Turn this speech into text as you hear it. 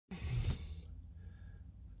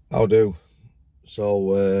I'll do.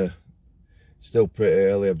 So, still pretty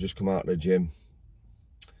early. I've just come out of the gym.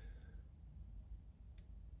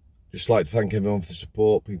 Just like to thank everyone for the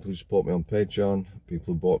support, people who support me on Patreon,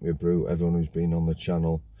 people who bought me a brew, everyone who's been on the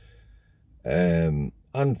channel, and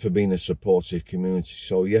for being a supportive community.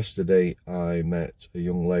 So yesterday I met a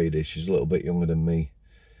young lady. She's a little bit younger than me.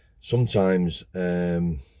 Sometimes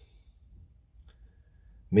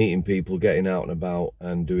meeting people, getting out and about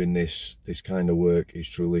and doing this kind of work is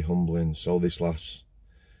truly humbling. So this lass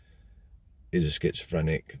is a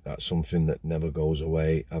schizophrenic. That's something that never goes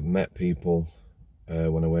away. I've met people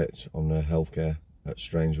when I worked on healthcare at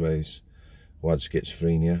Strangeways who had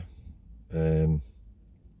schizophrenia.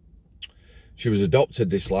 She was adopted,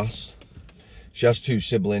 this lass. She has two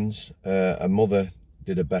siblings. Her mother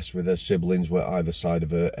did her best with her. Siblings were either side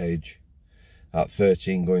of her age. At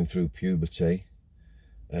 13, going through puberty,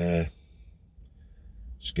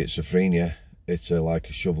 schizophrenia hit her like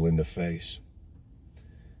a shovel in the face.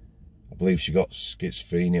 I believe she got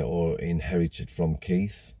schizophrenia or inherited from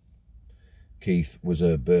Keith. Keith was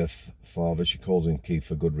her birth father. She calls him Keith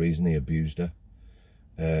for good reason. He abused her.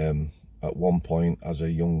 At one point, as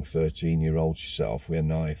a young 13-year-old, she set off with a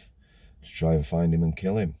knife to try and find him and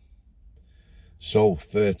kill him. So,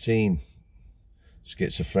 13,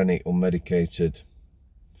 schizophrenic, unmedicated,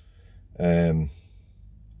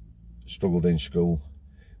 struggled in school,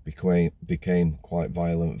 became quite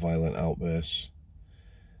violent outbursts.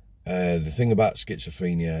 The thing about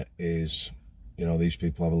schizophrenia is, you know, these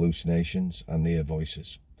people have hallucinations and they hear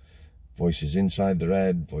voices. Voices inside their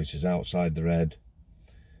head, voices outside their head.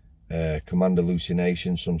 Command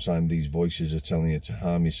hallucinations. Sometimes these voices are telling you to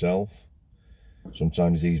harm yourself.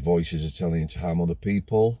 Sometimes these voices are telling you to harm other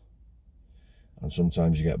people. And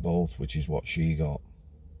sometimes you get both, which is what she got.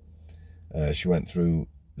 She went through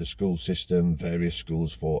the school system, various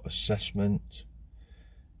schools for assessment.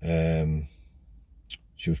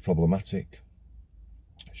 She was problematic.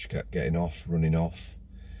 She kept getting off, running off.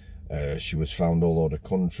 She was found all over the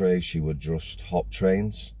country. She would just hop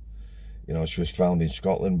trains. You know, she was found in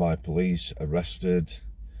Scotland by police, arrested,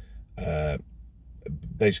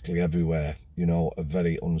 basically everywhere. You know, a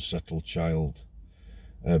very unsettled child.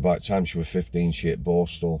 By the time she was 15, she hit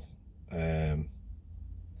Borstal.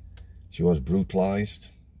 She was brutalised,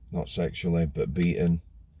 not sexually, but beaten,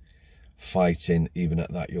 fighting even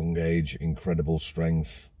at that young age, incredible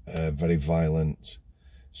strength, very violent,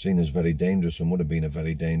 seen as very dangerous and would have been a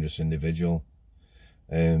very dangerous individual.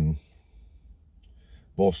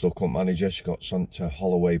 Borstal couldn't manage her. She got sent to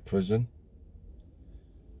Holloway prison.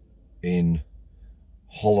 In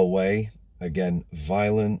Holloway, again,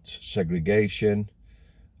 violent, segregation.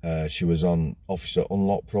 She was on officer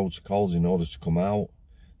unlock protocols in order to come out.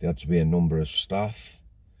 There had to be a number of staff.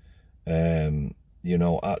 You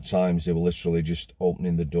know, at times they were literally just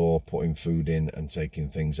opening the door, putting food in and taking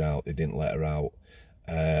things out. They didn't let her out.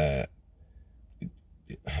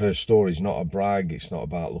 Her story's not a brag. It's not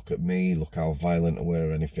about, look at me, look how violent I were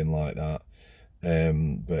or anything like that.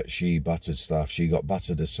 But she battered staff. She got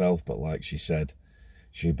battered herself, but like she said,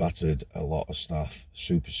 she battered a lot of staff.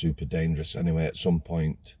 Super dangerous. Anyway, at some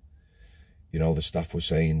point, you know, the staff were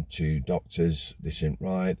saying to doctors, this isn't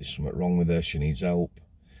right, there's something wrong with her, she needs help.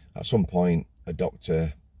 At some point, a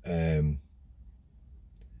doctor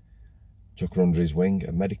took her under his wing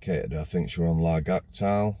and medicated her. I think she was on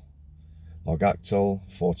Largactil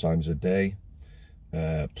 4 times a day,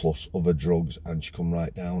 plus other drugs, and she come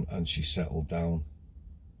right down and she settled down.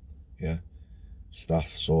 Yeah,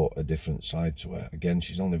 staff saw a different side to her. Again,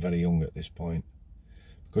 she's only very young at this point.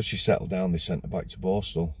 Because she settled down, they sent her back to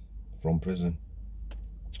Borstal from prison.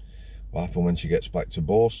 What happened when she gets back to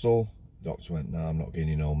Borstal? The doctor went, nah, I'm not giving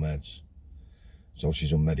you no meds. So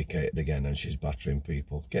she's unmedicated again and she's battering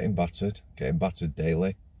people. Getting battered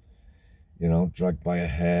daily. You know, dragged by her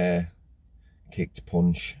hair, kicked,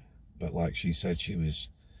 punch. But like she said, she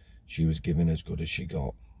was giving as good as she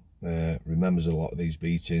got. Remembers a lot of these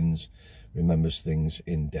beatings, remembers things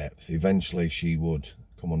in depth. Eventually she would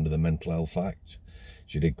come under the Mental Health Act.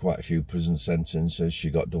 She did quite a few prison sentences. She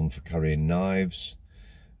got done for carrying knives.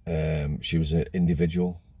 She was an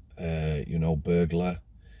individual, you know, burglar.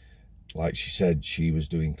 Like she said, she was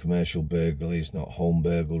doing commercial burglaries, not home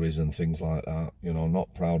burglaries and things like that. You know,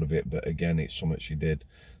 not proud of it, but again, it's something she did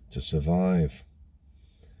to survive.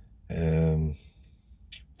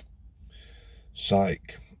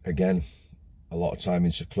 Psych, again, a lot of time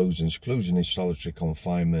in seclusion. Seclusion is solitary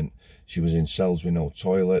confinement. She was in cells with no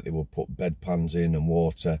toilet. They would put bedpans in and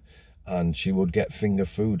water, and she would get finger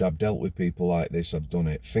food. I've dealt with people like this. I've done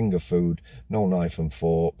it. Finger food, no knife and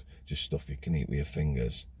fork, just stuff you can eat with your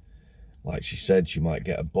fingers. Like she said, she might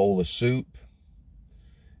get a bowl of soup.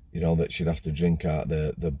 you know, that she'd have to drink out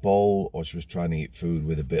the bowl, or she was trying to eat food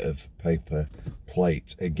with a bit of paper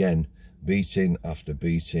plate. Again, beating after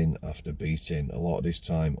beating after beating, a lot of this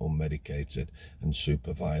time unmedicated and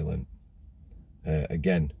super violent.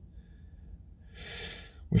 Again,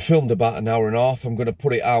 we filmed about an hour and a half. I'm going to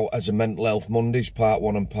put it out as a Mental Health Mondays, part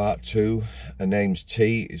 1 and part 2. Her name's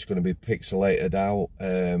T. It's going to be pixelated out.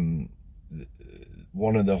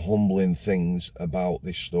 One of the humbling things about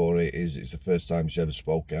this story is it's the first time she ever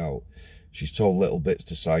spoke out. She's told little bits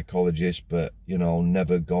to psychologists, but, you know,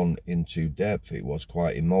 never gone into depth. It was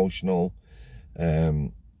quite emotional.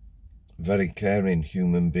 Very caring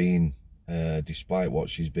human being, despite what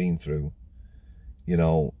she's been through. You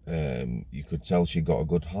know, you could tell she got a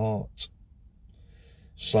good heart.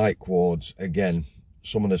 Psych wards, again,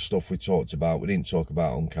 some of the stuff we talked about, we didn't talk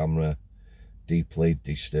about on camera, deeply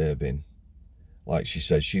disturbing. Like she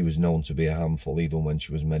says, she was known to be a handful even when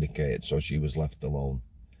she was medicated, so she was left alone.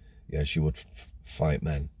 Yeah, she would fight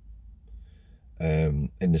men.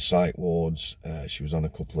 In the psych wards, she was on a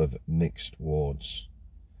couple of mixed wards.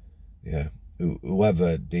 Yeah,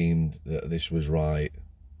 whoever deemed that this was right,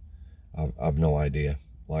 I've no idea.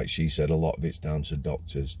 Like she said, a lot of it's down to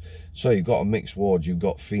doctors. So you've got a mixed ward, you've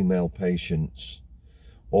got female patients,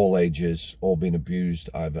 all ages, all being abused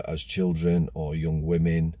either as children or young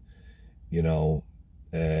women, you know,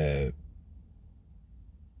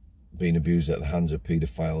 being abused at the hands of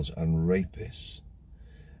paedophiles and rapists.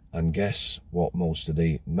 And guess what most of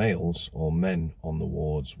the males or men on the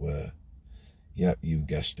wards were? Yep, you've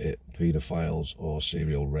guessed it, paedophiles or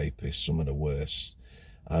serial rapists, some of the worst.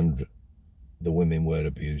 And the women were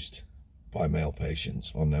abused by male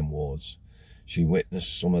patients on them wards. She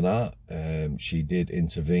witnessed some of that. She did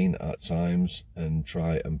intervene at times and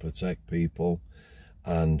try and protect people.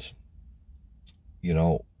 And, you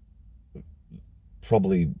know,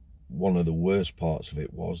 probably one of the worst parts of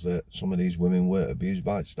it was that some of these women were abused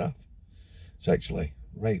by staff, sexually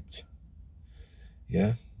raped.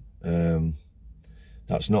 Yeah.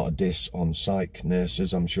 That's not a diss on psych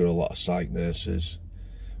nurses. I'm sure a lot of psych nurses,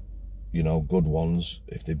 you know, good ones,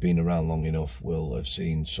 if they've been around long enough, will have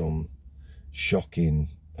seen some shocking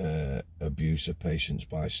abuse of patients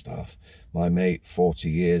by staff. My mate, 40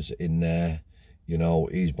 years in there, you know,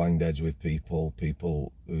 he's banged heads with people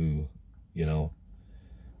who, you know,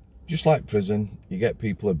 just like prison, you get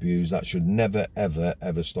people abused. That should never, ever,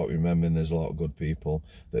 ever stop you remembering there's a lot of good people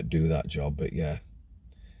that do that job. But yeah,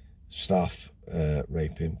 staff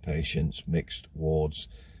raping patients, mixed wards,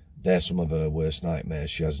 they're some of her worst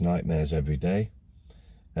nightmares. She has nightmares every day.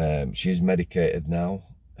 She's medicated now.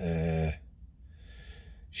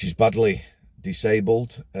 She's badly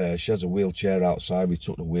disabled. She has a wheelchair outside. We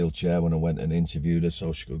took the wheelchair when I went and interviewed her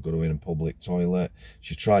so she could go in a public toilet.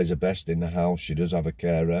 She tries her best in the house. She does have a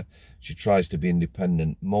carer. She tries to be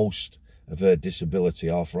independent. Most of her disability,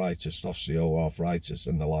 arthritis, osteoarthritis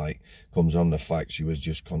and the like, comes on the fact she was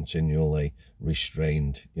just continually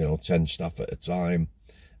restrained. You know, 10 staff at a time,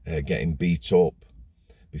 getting beat up.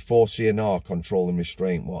 Before CNR, control and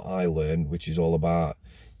restraint, what I learned, which is all about,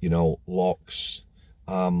 you know, locks,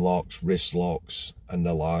 arm locks, wrist locks and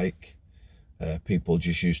the like. People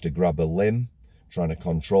just used to grab a limb trying to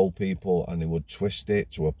control people and they would twist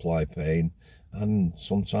it to apply pain, and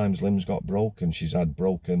sometimes limbs got broken. She's had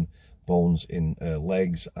broken bones in her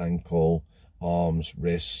legs, ankle, arms,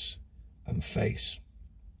 wrists and face.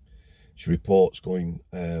 She reports going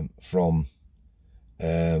from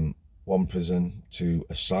one prison to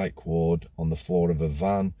a psych ward on the floor of a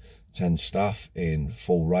van, 10 staff in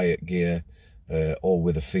full riot gear, all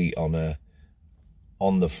with her feet on her,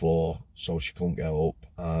 on the floor, so she couldn't get up,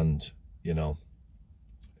 and, you know,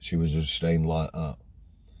 she was restrained like that.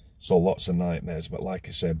 So lots of nightmares. But like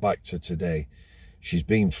I said, back to today, she's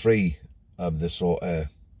been free of the sort of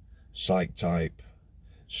psych type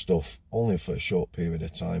stuff only for a short period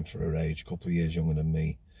of time for her age, a couple of years younger than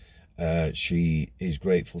me. She is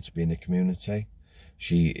grateful to be in the community.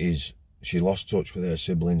 She lost touch with her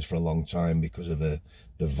siblings for a long time because of the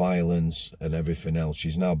violence and everything else.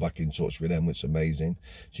 She's now back in touch with them, which is amazing.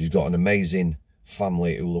 She's got an amazing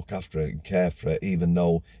family who look after her and care for her, even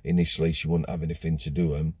though initially she wouldn't have anything to do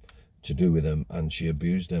with them, and she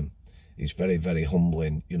abused them. It's very, very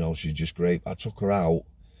humbling. You know, she's just great. I took her out.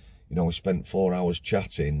 You know, we spent 4 hours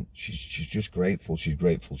chatting. She's just grateful. She's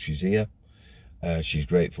grateful she's here. She's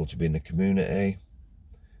grateful to be in the community.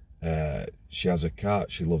 She has a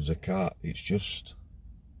cat. She loves a cat. It's just,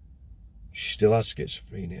 she still has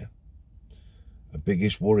schizophrenia. Her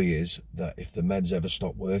biggest worry is that if the meds ever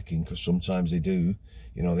stop working, because sometimes they do,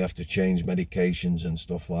 you know, they have to change medications and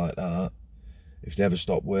stuff like that. If they ever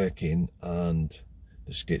stop working and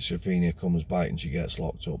the schizophrenia comes back and she gets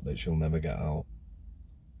locked up, that she'll never get out.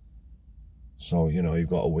 So, you know, you've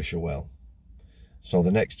got to wish her well. So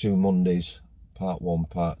the next 2 Mondays, part 1,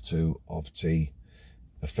 part 2 of T.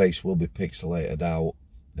 Her face will be pixelated out.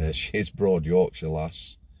 She is Broad Yorkshire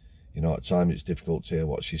lass. You know, at times it's difficult to hear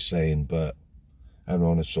what she's saying, but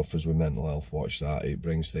everyone who suffers with mental health, watch that. It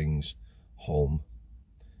brings things home.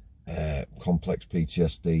 Complex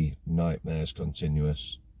PTSD, nightmares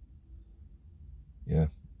continuous. Yeah,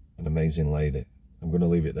 an amazing lady. I'm going to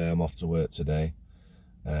leave it there. I'm off to work today.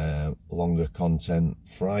 Longer content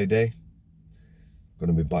Friday.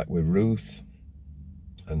 Going to be back with Ruth,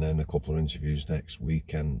 and then a couple of interviews next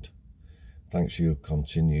weekend. Thanks for your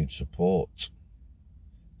continued support.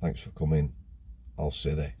 Thanks for coming. I'll see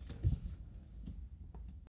you there.